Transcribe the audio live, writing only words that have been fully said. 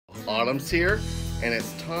Autumn's here, and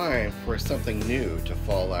it's time for something new to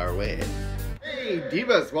fall our way. Hey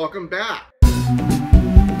Divas, welcome back! This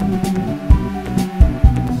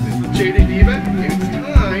is Jaded Diva, and it's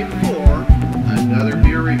time for another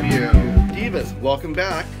beer review. Divas, welcome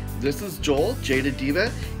back. This is Joel, Jaded Diva,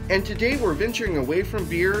 and today we're venturing away from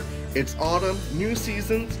beer. It's autumn, new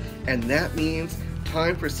seasons, and that means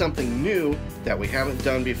time for something new that we haven't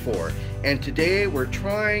done before. And today we're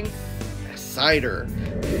trying cider.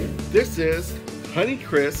 This is Honey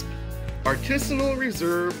Crisp, Artisanal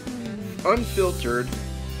Reserve, Unfiltered,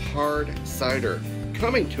 Hard Cider,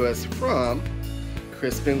 coming to us from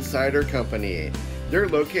Crispin Cider Company. They're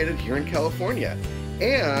located here in California,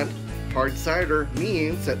 and hard cider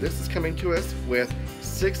means that this is coming to us with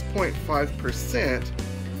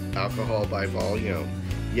 6.5% alcohol by volume.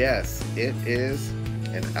 Yes, it is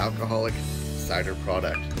an alcoholic cider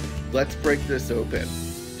product. Let's break this open.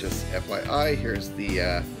 Just FYI, here's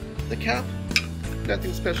the cap.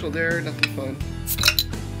 Nothing special there, nothing fun.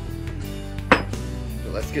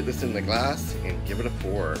 But let's get this in the glass and give it a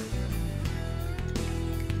pour.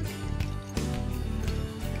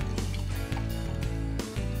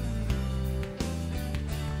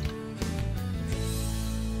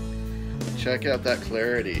 Check out that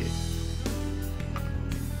clarity.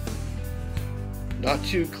 Not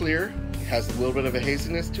too clear. It has a little bit of a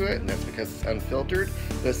haziness to it, and that's because it's unfiltered.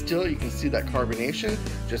 But still, you can see that carbonation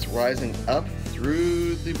just rising up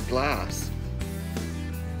through the glass.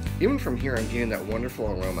 Even from here, I'm getting that wonderful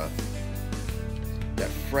aroma. That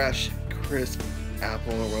fresh, crisp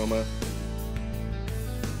apple aroma.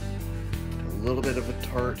 A little bit of a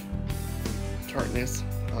tartness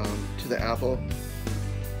to the apple.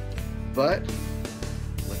 But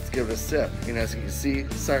let's give it a sip. And as you can see,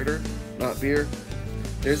 cider, not beer.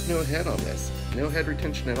 There's no head on this. No head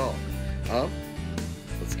retention at all.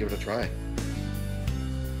 Let's give it a try.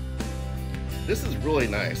 This is really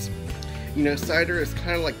nice. You know, cider is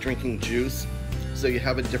kind of like drinking juice, so you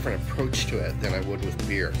have a different approach to it than I would with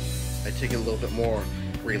beer. I take it a little bit more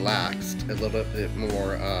relaxed, a little bit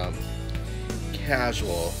more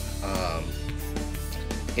casual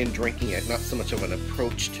in drinking it, not so much of an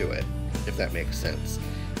approach to it, if that makes sense.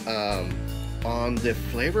 On the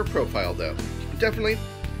flavor profile though, definitely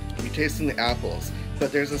you're tasting the apples,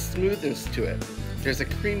 but there's a smoothness to it. There's a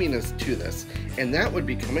creaminess to this, and that would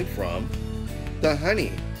be coming from the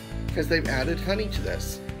honey, because they've added honey to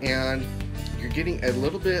this, and you're getting a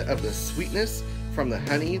little bit of the sweetness from the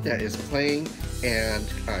honey that is playing and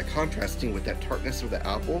contrasting with that tartness of the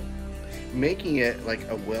apple, making it like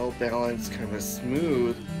a well-balanced, kind of a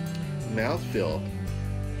smooth mouthfeel.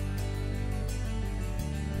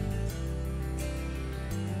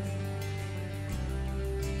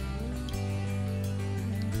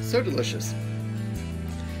 So delicious.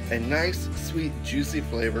 A nice, sweet, juicy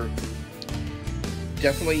flavor.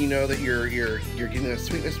 Definitely, you know that you're getting the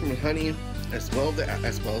sweetness from the honey as well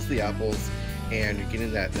as the apples, and you're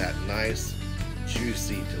getting that nice,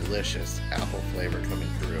 juicy, delicious apple flavor coming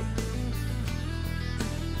through.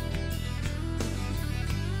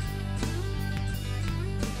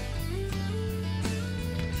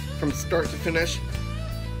 From start to finish,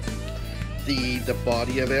 the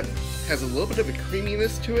body of it has a little bit of a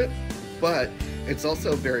creaminess to it, but it's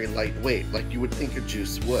also very lightweight, like you would think a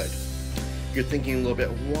juice would. You're thinking a little bit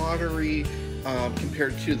watery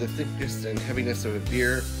compared to the thickness and heaviness of a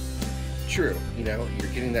beer. True, you know,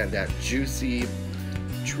 you're getting that juicy,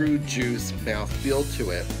 true juice mouthfeel to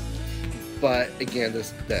it. But again,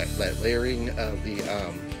 that layering of the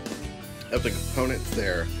components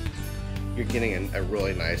there, you're getting a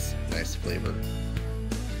really nice flavor.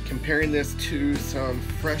 Comparing this to some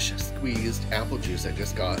fresh squeezed apple juice I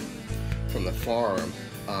just got from the farm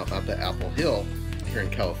up at Apple Hill here in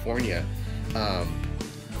California,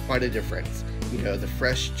 quite a difference. You know, the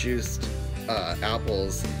fresh juiced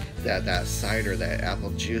apples, that cider, that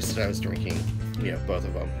apple juice that I was drinking, you know, both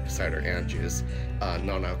of them, cider and juice,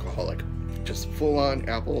 non-alcoholic, just full-on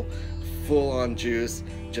apple, full-on juice,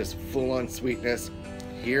 just full-on sweetness.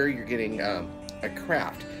 Here you're getting a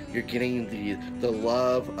craft. You're getting the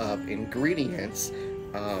love of ingredients.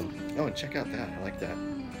 Oh, and check out that. I like that.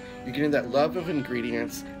 You're getting that love of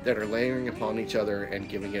ingredients that are layering upon each other and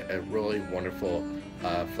giving it a really wonderful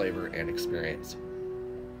flavor and experience.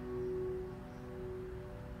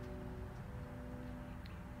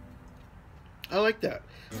 I like that.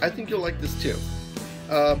 I think you'll like this too.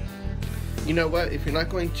 You know what? If you're not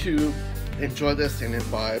going to enjoy this and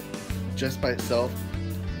imbibe just by itself,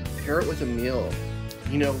 pair it with a meal.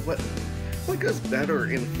 You know what goes better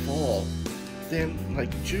in fall than like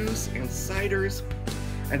juice and ciders?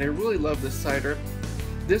 And I really love this cider.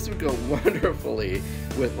 This would go wonderfully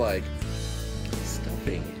with like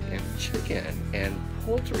stuffing and chicken and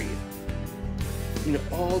poultry. You know,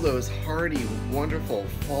 all those hearty, wonderful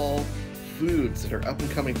fall foods that are up and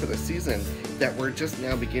coming for the season that we're just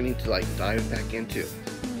now beginning to like dive back into.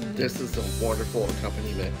 This is a wonderful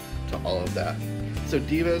accompaniment to all of that. So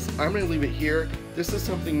Divas, I'm going to leave it here. This is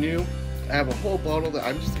something new. I have a whole bottle that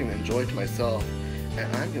I'm just going to enjoy to myself.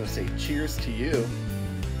 And I'm going to say cheers to you.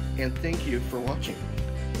 And thank you for watching.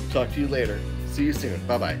 Talk to you later. See you soon.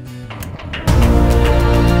 Bye-bye.